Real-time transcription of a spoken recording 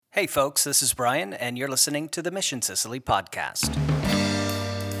Hey folks, this is Brian, and you're listening to the Mission Sicily podcast.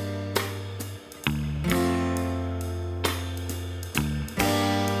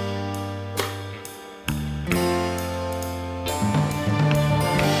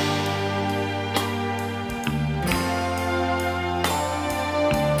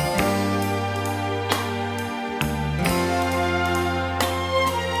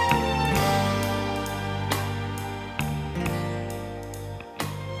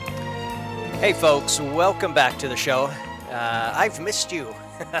 Hey folks, welcome back to the show. I've missed you.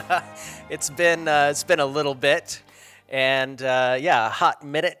 It's been a little bit, and a hot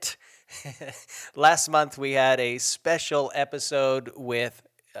minute. Last month we had a special episode with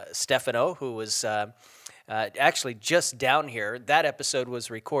Stefano, who was actually just down here. That episode was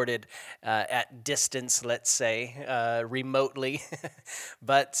recorded at distance, let's say, remotely,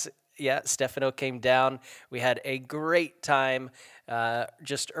 but. Yeah, Stefano came down. We had a great time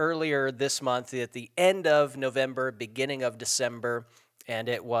just earlier this month, at the end of November, beginning of December, and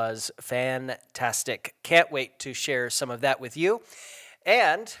it was fantastic. Can't wait to share some of that with you.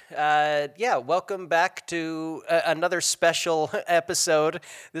 And welcome back to another special episode.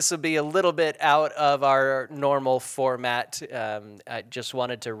 This will be a little bit out of our normal format. I just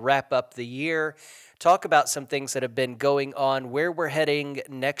wanted to wrap up the year, talk about some things that have been going on, where we're heading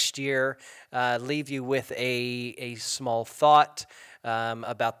next year, leave you with a small thought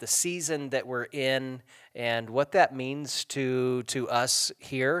about the season that we're in and what that means to us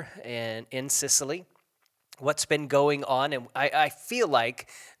here in Sicily. What's been going on, and I feel like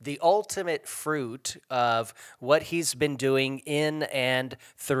the ultimate fruit of what he's been doing in and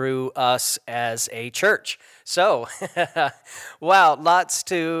through us as a church. So, wow, lots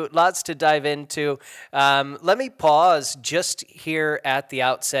to dive into. Let me pause just here at the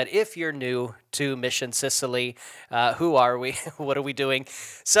outset. If you're new to Mission Sicily, who are we? What are we doing?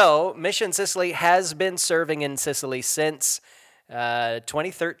 So, Mission Sicily has been serving in Sicily since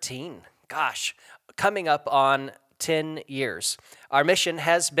 2013. Gosh, coming up on 10 years. Our mission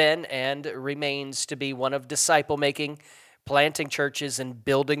has been and remains to be one of disciple making, planting churches and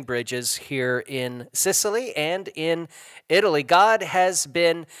building bridges here in Sicily and in Italy. God has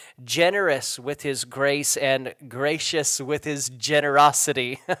been generous with his grace and gracious with his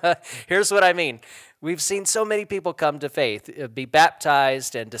generosity. Here's what I mean. We've seen so many people come to faith, be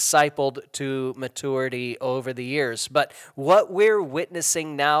baptized and discipled to maturity over the years. But what we're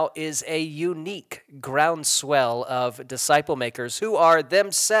witnessing now is a unique groundswell of disciple makers who are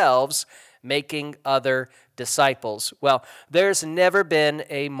themselves making other disciples. Well, there's never been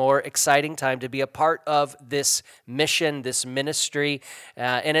a more exciting time to be a part of this mission, this ministry,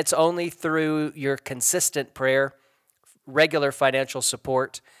 and it's only through your consistent prayer, regular financial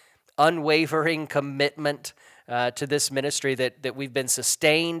support, unwavering commitment to this ministry that we've been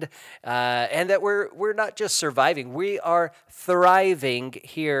sustained, and that we're not just surviving, we are thriving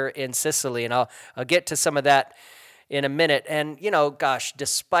here in Sicily. And I'll get to some of that in a minute. And, gosh,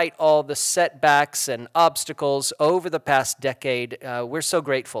 despite all the setbacks and obstacles over the past decade, we're so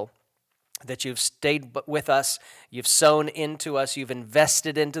grateful that you've stayed with us, you've sown into us, you've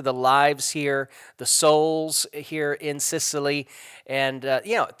invested into the lives here, the souls here in Sicily. And,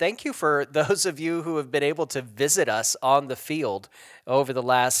 thank you for those of you who have been able to visit us on the field over the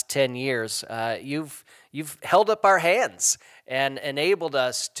last 10 years. You've held up our hands and enabled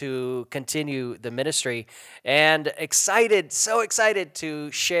us to continue the ministry. And so excited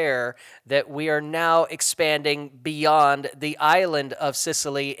to share that we are now expanding beyond the island of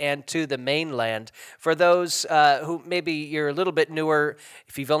Sicily and to the mainland. For those who maybe you're a little bit newer,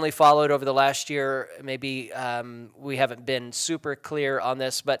 if you've only followed over the last year, maybe we haven't been super clear on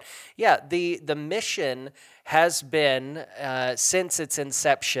this. But yeah, the mission has been, since its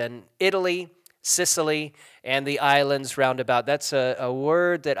inception, Italy, Sicily, and the islands roundabout. That's a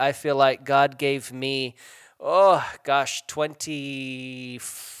word that I feel like God gave me,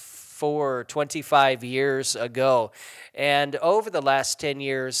 25 years ago. And over the last 10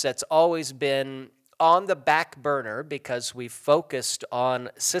 years, that's always been on the back burner because we've focused on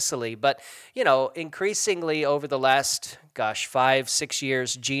Sicily. But, increasingly over the last 5-6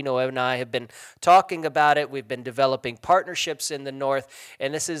 years, Gino and I have been talking about it. We've been developing partnerships in the north,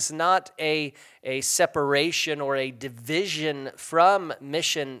 and this is not a separation or a division from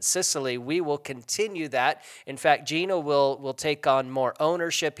Mission Sicily. We will continue that. In fact, Gino will take on more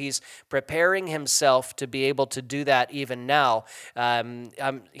ownership. He's preparing himself to be able to do that even now.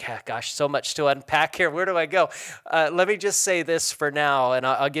 So much to unpack back here. Where do I go? Let me just say this for now, and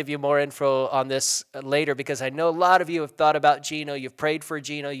I'll give you more info on this later, because I know a lot of you have thought about Gino. You've prayed for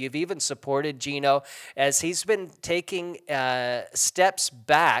Gino. You've even supported Gino as he's been taking steps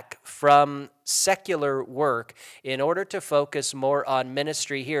back from secular work in order to focus more on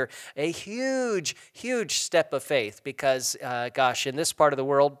ministry here. A huge, huge step of faith, because, gosh, in this part of the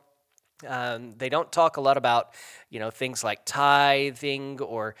world, they don't talk a lot about, things like tithing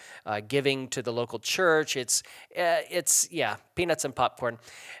or giving to the local church. It's peanuts and popcorn.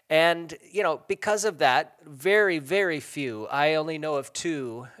 And, because of that, very, very few, I only know of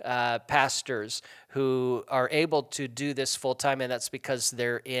two pastors who are able to do this full time, and that's because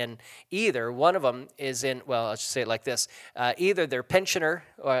they're in either, one of them is in, well, I'll just say it like this, either they're pensioner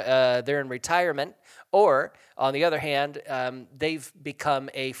or they're in retirement, or on the other hand, they've become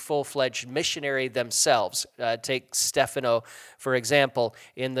a full-fledged missionary themselves. Take Stefano, for example,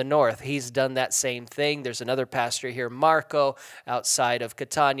 in the north. He's done that same thing. There's another pastor here, Marco, outside of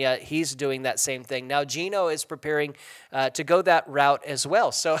Catania. He's doing that same thing. Now, Gino is preparing to go that route as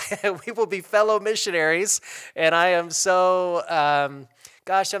well. So we will be fellow missionaries, and I am so...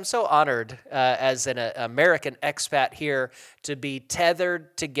 I'm so honored as an American expat here to be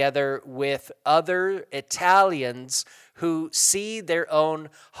tethered together with other Italians who see their own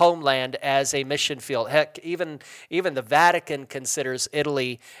homeland as a mission field. Heck, even the Vatican considers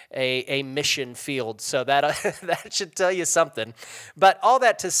Italy a mission field. So that that should tell you something. But all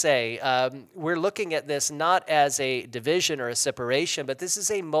that to say, we're looking at this not as a division or a separation, but this is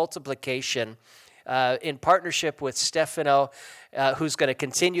a multiplication in partnership with Stefano, who's going to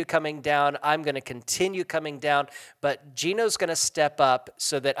continue coming down. I'm going to continue coming down, but Gino's going to step up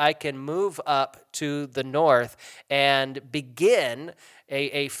so that I can move up to the north and begin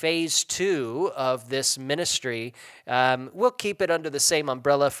a phase 2 of this ministry. We'll keep it under the same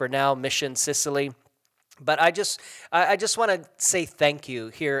umbrella for now, Mission Sicily. But I just want to say thank you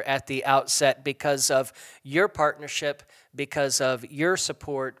here at the outset, because of your partnership, because of your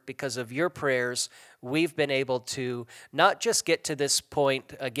support, because of your prayers. We've been able to not just get to this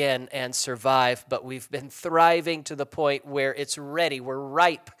point again and survive, but we've been thriving to the point where it's ready. We're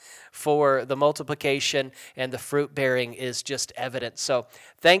ripe for the multiplication, and the fruit bearing is just evident. So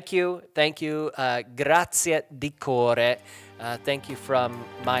thank you, grazie di cuore. Thank you from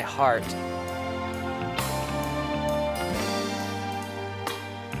my heart.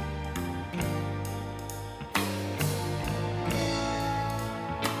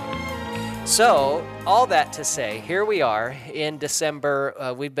 So, all that to say, here we are in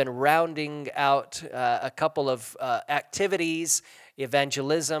December. We've been rounding out a couple of activities,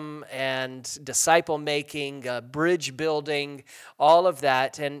 evangelism and disciple making, bridge building, all of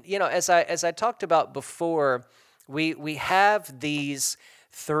that. And, as I talked about before, we have these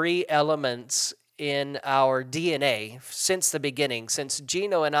 3 elements in our DNA since the beginning. Since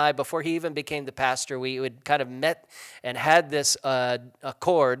Gino and I, before he even became the pastor, we would kind of met and had this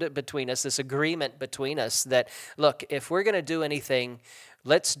accord between us, this agreement between us that, look, if we're going to do anything,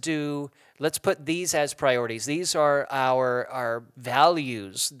 let's put these as priorities. These are our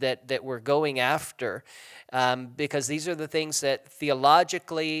values that we're going after, because these are the things that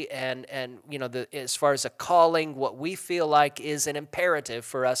theologically and as far as a calling, what we feel like is an imperative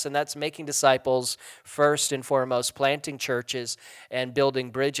for us, and that's making disciples first and foremost, planting churches and building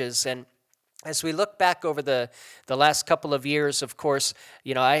bridges. And as we look back over the last couple of years, of course,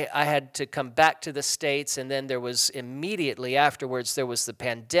 I had to come back to the States, and then there was immediately afterwards, there was the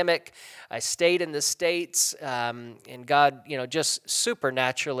pandemic. I stayed in the States, and God, just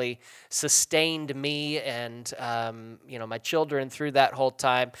supernaturally sustained me and, my children through that whole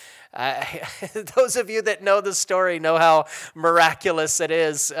time. Those of you that know the story know how miraculous it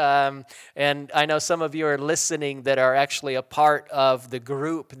is. And I know some of you are listening that are actually a part of the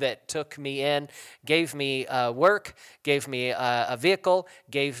group that took me in, gave me work, gave me a vehicle,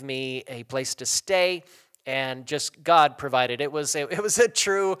 gave me a place to stay, and just God provided. It was a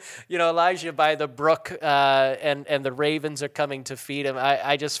true, Elijah by the brook, and the ravens are coming to feed him.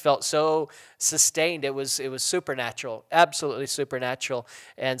 I just felt so sustained. It was supernatural, absolutely supernatural.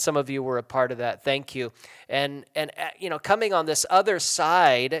 And some of you were a part of that. Thank you. And coming on this other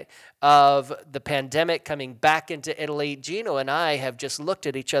side of the pandemic, coming back into Italy, Gino and I have just looked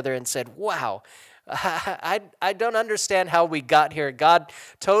at each other and said, wow, I don't understand how we got here. God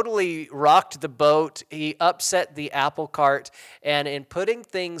totally rocked the boat. He upset the apple cart. And in putting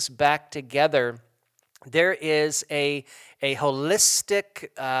things back together, there is a holistic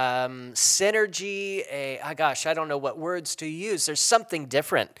synergy, I don't know what words to use. There's something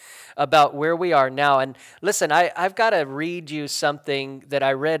different about where we are now. And listen, I've got to read you something that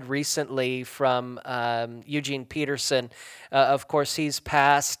I read recently from Eugene Peterson. Of course, he's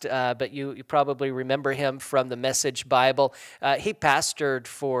passed, but you probably remember him from the Message Bible. He pastored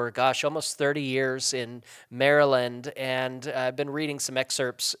for, almost 30 years in Maryland, and I've been reading some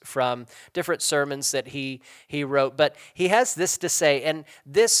excerpts from different sermons that he wrote. But he has this to say, and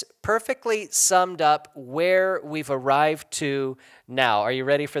this perfectly summed up where we've arrived to now. Are you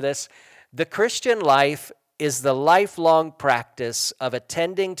ready for this? The Christian life is the lifelong practice of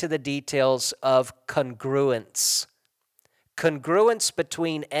attending to the details of congruence. Congruence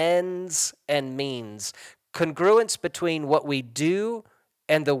between ends and means. Congruence between what we do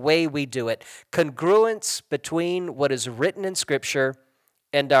and the way we do it. Congruence between what is written in Scripture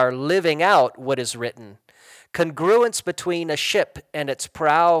and our living out what is written. Congruence between a ship and its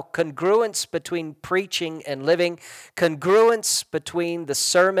prow, congruence between preaching and living, congruence between the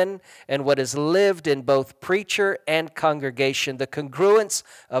sermon and what is lived in both preacher and congregation, the congruence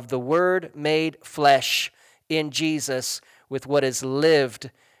of the Word made flesh in Jesus with what is lived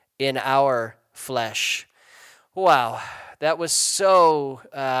in our flesh. Wow, that was so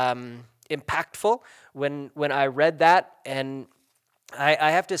impactful when I read that, and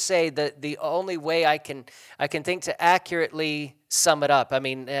I have to say that the only way I can think to accurately sum it up, I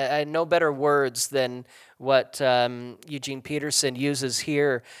mean, no better words than what Eugene Peterson uses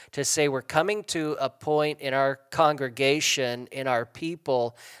here to say we're coming to a point in our congregation, in our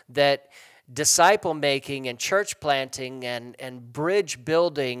people, that disciple making and church planting and bridge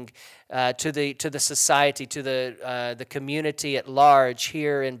building to the society, to the community at large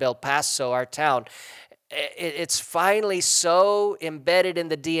here in Belpaso, our town. It's finally so embedded in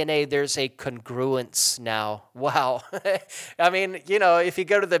the DNA, there's a congruence now. Wow. I mean, if you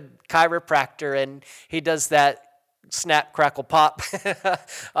go to the chiropractor and he does that snap, crackle, pop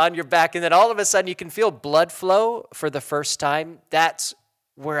on your back, and then all of a sudden you can feel blood flow for the first time, that's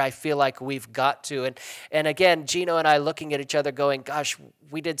where I feel like we've got to. And again, Gino and I looking at each other going, gosh,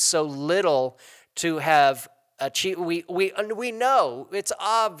 we did so little to have we know, it's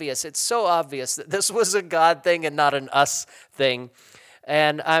obvious, it's so obvious that this was a God thing and not an us thing.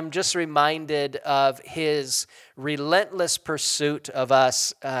 And I'm just reminded of his relentless pursuit of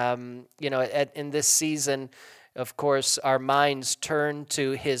us. In this season, of course, our minds turn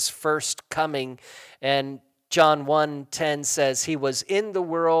to his first coming. And John 1:10 says, he was in the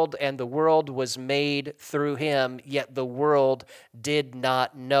world and the world was made through him, yet the world did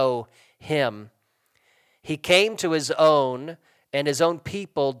not know him. He came to his own, and his own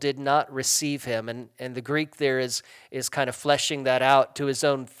people did not receive him. And the Greek there is kind of fleshing that out. To his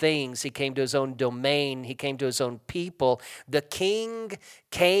own things. He came to his own domain. He came to his own people. The king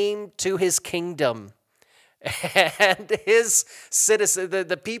came to his kingdom. And his citizens,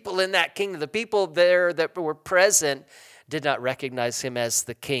 the people in that kingdom, the people there that were present, did not recognize him as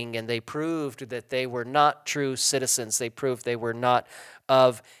the king. And they proved that they were not true citizens. They proved they were not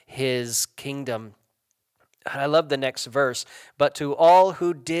of his kingdom. I love the next verse. But to all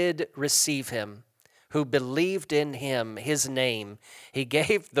who did receive him, who believed in him, his name, he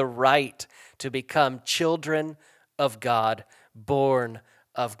gave the right to become children of God, born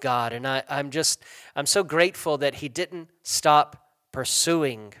of God. And I'm so grateful that he didn't stop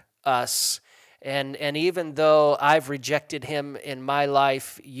pursuing us. And even though I've rejected him in my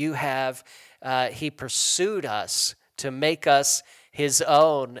life, you have, he pursued us to make us his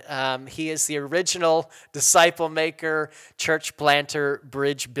own. He is the original disciple maker, church planter,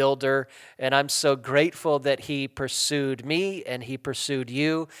 bridge builder, and I'm so grateful that he pursued me and he pursued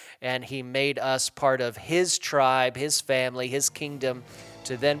you, and he made us part of his tribe, his family, his kingdom,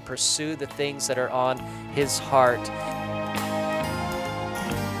 to then pursue the things that are on his heart.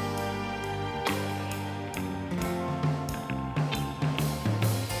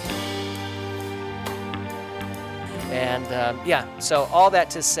 And so all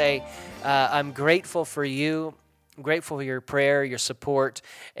that to say, I'm grateful for you. I'm grateful for your prayer, your support,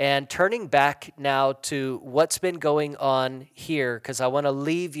 and turning back now to what's been going on here, because I want to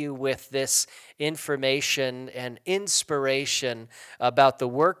leave you with this information and inspiration about the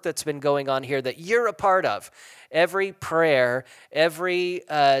work that's been going on here that you're a part of. every prayer, every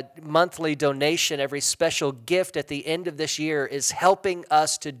monthly donation, every special gift at the end of this year is helping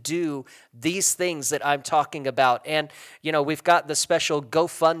us to do these things that I'm talking about. And, we've got the special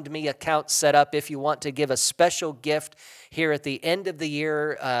GoFundMe account set up. If you want to give a special gift here at the end of the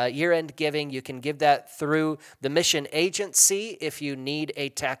year, year-end giving, you can give that through the mission agency if you need a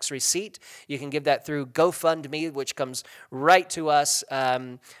tax receipt. You can give that through GoFundMe, which comes right to us.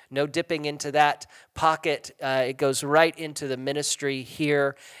 No dipping into that pocket. It goes right into the ministry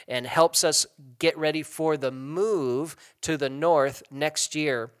here and helps us get ready for the move to the north next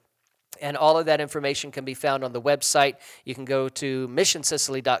year. And all of that information can be found on the website. You can go to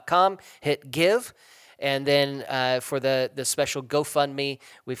missionsicily.com, hit give, and then for the special GoFundMe,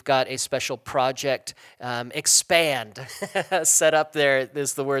 we've got a special project, expand, set up there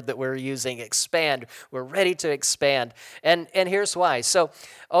is the word that we're using, expand. We're ready to expand. And here's why. So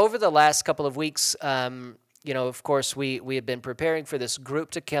over the last couple of weeks, of course, we have been preparing for this group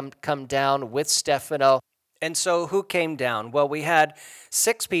to come down with Stefano. And so who came down? Well, we had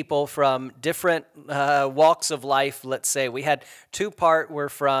 6 people from different walks of life, let's say. We had 2 were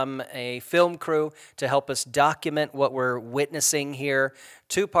from a film crew to help us document what we're witnessing here.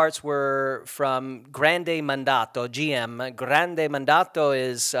 2 parts were from Grande Mandato, GM. Grande Mandato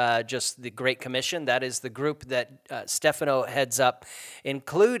is just the Great Commission. That is the group that Stefano heads up,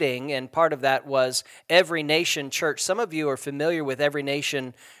 including, and part of that was Every Nation Church. Some of you are familiar with Every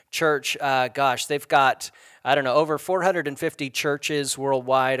Nation Church. They've got, over 450 churches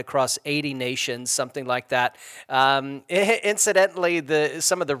worldwide across 80 nations, something like that. Incidentally,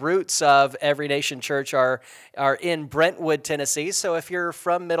 some of the roots of Every Nation Church are in Brentwood, Tennessee. So if you're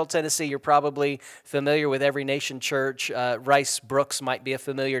from Middle Tennessee, you're probably familiar with Every Nation Church. Rice Brooks might be a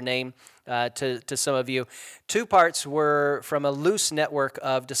familiar name to some of you. 2 parts were from a loose network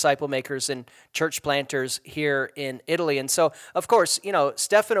of disciple makers and church planters here in Italy. And so, of course,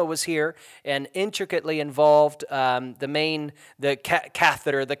 Stefano was here and intricately involved, the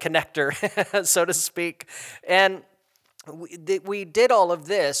catheter, the connector, so to speak. And we did all of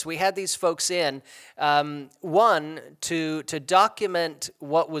this. We had these folks in, one, to document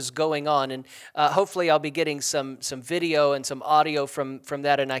what was going on, and hopefully I'll be getting some video and some audio from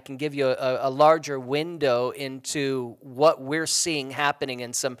that, and I can give you a larger window into what we're seeing happening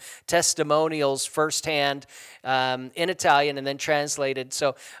and some testimonials firsthand in Italian and then translated.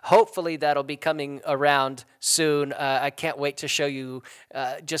 So hopefully that'll be coming around soon. I can't wait to show you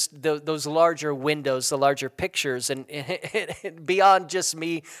just those larger windows, the larger pictures, and beyond just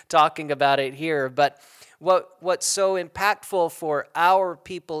me talking about it here. But what's so impactful for our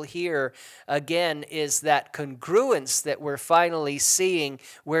people here, again, is that congruence that we're finally seeing,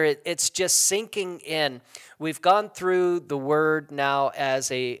 where it's just sinking in. We've gone through the Word now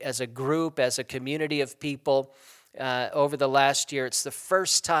as a group, as a community of people. Over the last year. It's the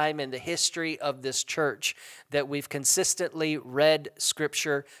first time in the history of this church that we've consistently read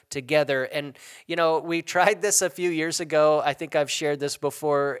Scripture together. And, we tried this a few years ago. I think I've shared this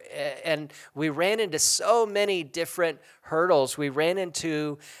before. And we ran into so many different hurdles. We ran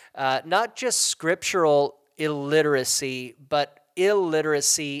into not just scriptural illiteracy, but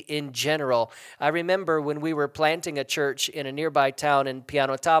illiteracy in general. I remember when we were planting a church in a nearby town in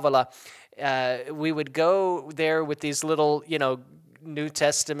Piano Tavola, we would go there with these little, New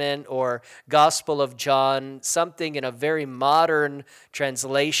Testament or Gospel of John, something in a very modern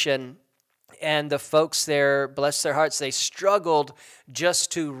translation. And the folks there, bless their hearts, they struggled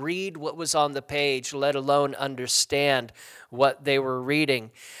just to read what was on the page, let alone understand what they were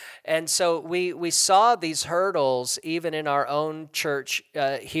reading. And so we saw these hurdles even in our own church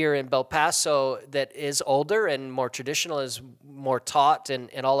here in Bel Paso that is older and more traditional, is more taught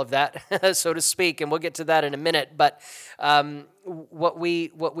and all of that, so to speak. And we'll get to that in a minute. But what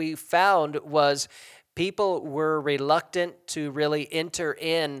we found was people were reluctant to really enter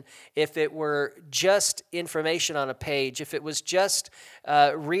in if it were just information on a page, if it was just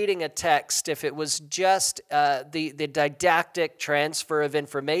reading a text, if it was just the didactic transfer of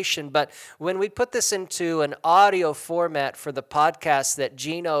information. But when we put this into an audio format for the podcast that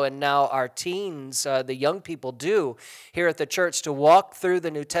Gino and now our teens, the young people, do here at the church to walk through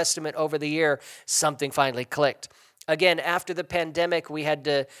the New Testament over the year, something finally clicked. Again, after the pandemic, we had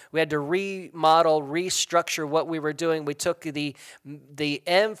to remodel, restructure what we were doing. We took the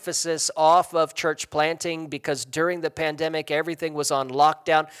emphasis off of church planting because during the pandemic, everything was on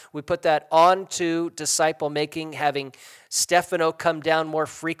lockdown. We put that onto disciple making, having Stefano come down more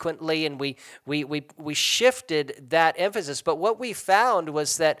frequently, and we shifted that emphasis. But what we found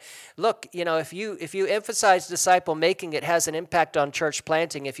was that, look, if you emphasize disciple making, it has an impact on church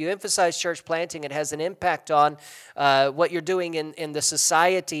planting. If you emphasize church planting, it has an impact on what you're doing in the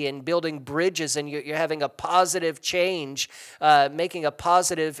society and building bridges, and you're having a positive change, making a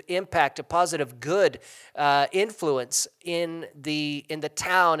positive impact, a positive good influence in the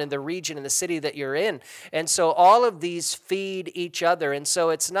town, in the region, in the city that you're in. And so all of these feed each other. And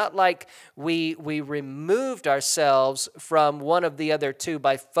so it's not like we removed ourselves from one of the other two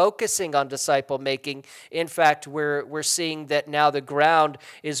by focusing on disciple making. In fact, we're seeing that now the ground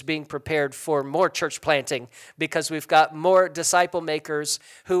is being prepared for more church planting because we've got more disciple makers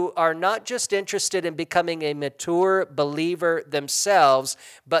who are not just interested in becoming a mature believer themselves,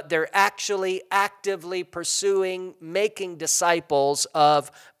 but they're actually actively pursuing making disciples of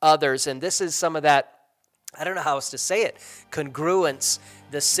others. And this is some of that, I don't know how else to say it, congruence,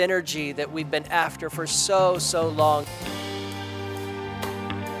 the synergy that we've been after for so long.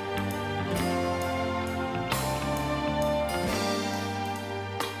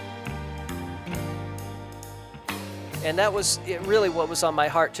 And that was really what was on my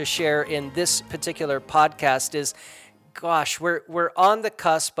heart to share in this particular podcast is, gosh, we're on the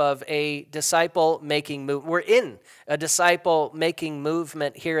cusp of a disciple-making movement. We're in a disciple-making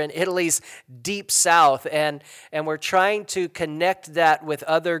movement here in Italy's deep south, and we're trying to connect that with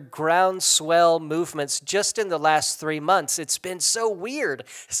other groundswell movements just in the last 3 months. It's been so weird,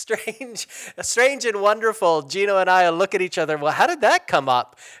 strange and wonderful. Gino and I look at each other, well, how did that come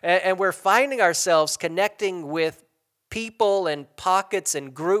up? And we're finding ourselves connecting with people and pockets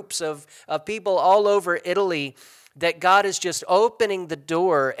and groups of people all over Italy that God is just opening the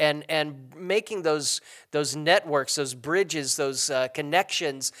door and making those networks, those bridges, those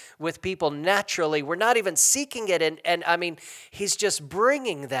connections with people naturally. We're not even seeking it, and I mean, He's just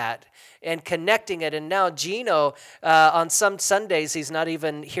bringing that and connecting it. And now Gino, on some Sundays, he's not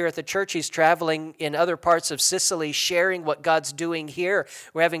even here at the church. He's traveling in other parts of Sicily, sharing what God's doing here.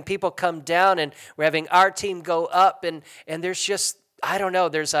 We're having people come down, and we're having our team go up, and there's just, I don't know,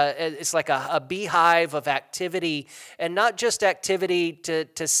 it's like a beehive of activity, and not just activity to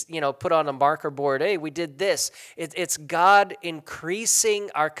put on a marker board, hey, we did this. It's God increasing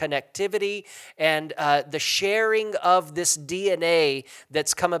our connectivity and the sharing of this DNA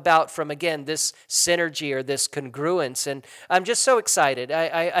that's come about from, again, this synergy or this congruence. And I'm just so excited.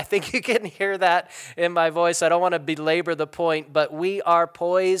 I think you can hear that in my voice. I don't want to belabor the point, but we are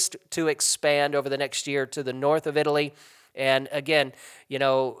poised to expand over the next year to the north of Italy. And again,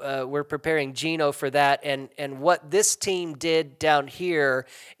 we're preparing Gino for that. And what this team did down here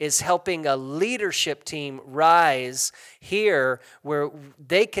is helping a leadership team rise here where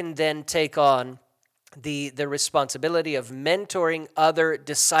they can then take on the responsibility of mentoring other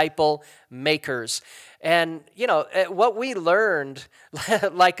disciple makers. And, what we learned,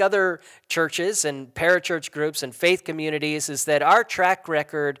 like other churches and parachurch groups and faith communities, is that our track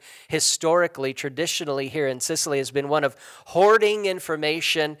record historically, traditionally here in Sicily has been one of hoarding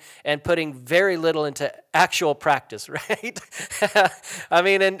information and putting very little into actual practice, right? I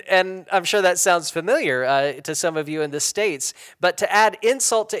mean, and I'm sure that sounds familiar to some of you in the States, but to add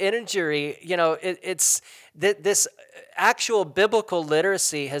insult to injury, it's this actual biblical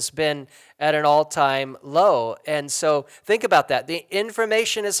literacy has been at an all-time low. And so think about that. The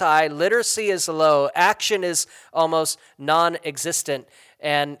information is high, literacy is low, action is almost non-existent.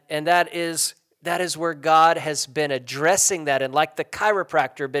 And that is where God has been addressing that, and like the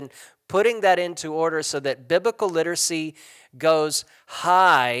chiropractor, been putting that into order so that biblical literacy goes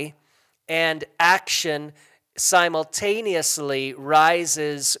high and action simultaneously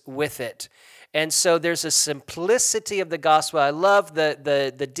rises with it. And so there's a simplicity of the gospel. I love the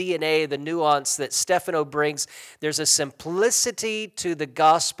DNA, the nuance that Stefano brings. There's a simplicity to the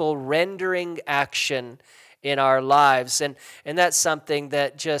gospel rendering action in our lives. And that's something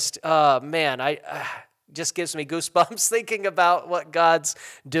that just, just gives me goosebumps thinking about what God's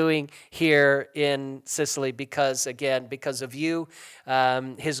doing here in Sicily because of you.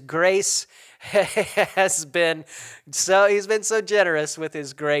 His grace has been he's been so generous with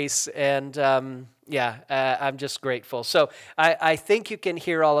his grace, and I'm just grateful. So I think you can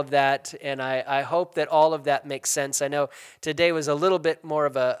hear all of that, and I hope that all of that makes sense. I know today was a little bit more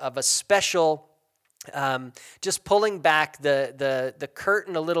of a special just pulling back the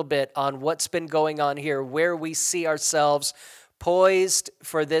curtain a little bit on what's been going on here, where we see ourselves poised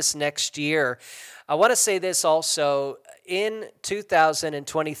for this next year. I want to say this also, in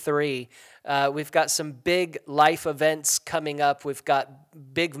 2023, we've got some big life events coming up. We've got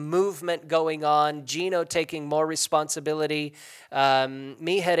big movement going on, Gino taking more responsibility,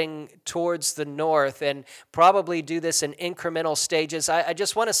 me heading towards the north, and probably do this in incremental stages. I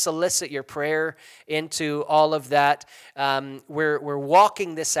just want to solicit your prayer into all of that. We're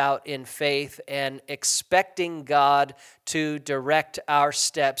walking this out in faith and expecting God to direct our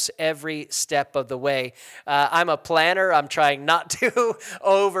steps every step of the way. I'm a planner. I'm trying not to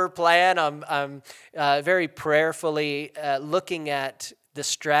over plan. I'm very prayerfully looking at the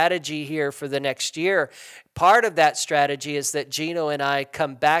strategy here for the next year. Part of that strategy is that Gino and I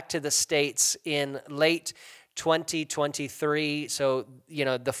come back to the States in late 2023. So,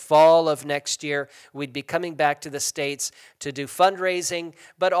 the fall of next year, we'd be coming back to the States to do fundraising,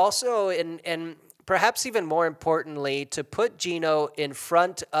 but also and perhaps even more importantly, to put Gino in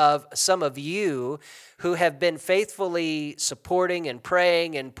front of some of you who have been faithfully supporting and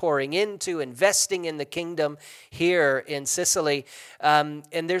praying and pouring into, investing in the kingdom here in Sicily. And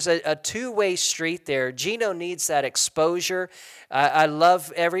there's a two-way street there. Gino needs that exposure. I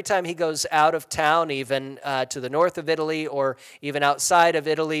love every time he goes out of town, even to the north of Italy or even outside of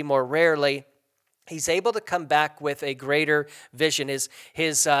Italy more rarely, he's able to come back with a greater vision.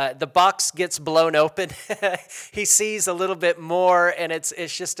 The box gets blown open. He sees a little bit more, and it's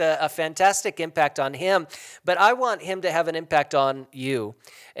just a fantastic impact on him. But I want him to have an impact on you.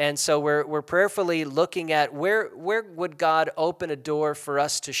 And so we're prayerfully looking at where would God open a door for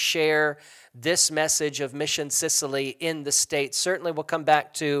us to share this message of Mission Sicily in the States. Certainly we'll come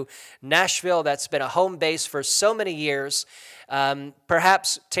back to Nashville. That's been a home base for so many years.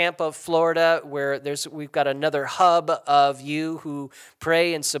 Perhaps Tampa, Florida, where we've got another hub of you who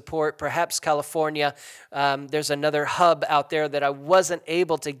pray and support. Perhaps California, there's another hub out there that I wasn't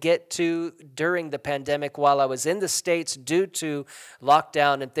able to get to during the pandemic while I was in the States due to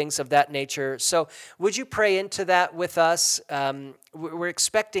lockdown and things of that nature. So would you pray into that with us? We're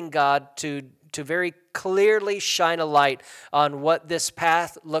expecting God to very clearly shine a light on what this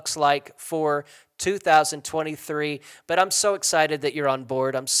path looks like for 2023, but I'm so excited that you're on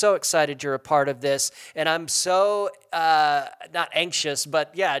board. I'm so excited you're a part of this, and I'm so, not anxious,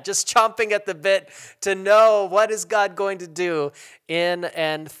 but just chomping at the bit to know what is God going to do in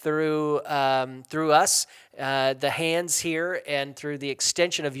and through us, the hands here, and through the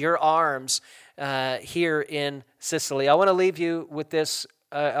extension of your arms here in Sicily. I want to leave you with this.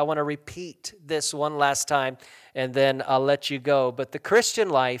 I want to repeat this one last time, and then I'll let you go. But the Christian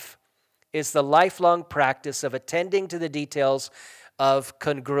life is the lifelong practice of attending to the details of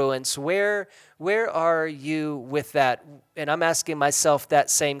congruence. Where are you with that? And I'm asking myself that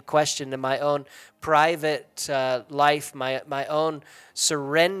same question in my own private life, my own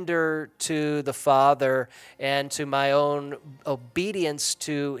surrender to the Father and to my own obedience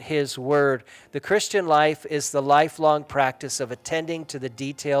to His Word. The Christian life is the lifelong practice of attending to the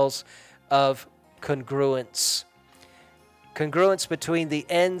details of congruence. Congruence between the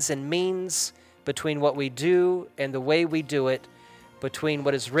ends and means, between what we do and the way we do it, between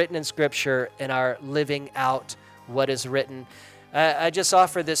what is written in Scripture and our living out what is written. I just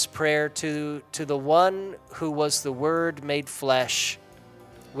offer this prayer to the one who was the Word made flesh.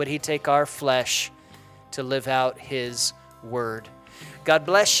 Would He take our flesh to live out His Word? God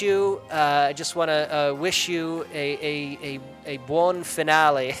bless you. I just want to wish you a buon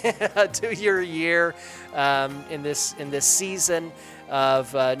finale to your year in this season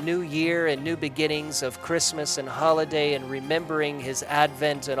of new year and new beginnings of Christmas and holiday and remembering His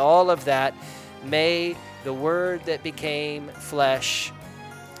advent and all of that. May the Word that became flesh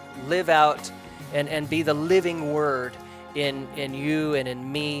live out and be the living Word in you and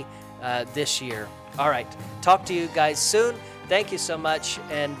in me this year. All right. Talk to you guys soon. Thank you so much,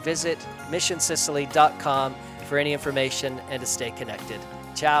 and visit missionsicily.com for any information and to stay connected.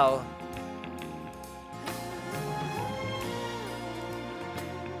 Ciao.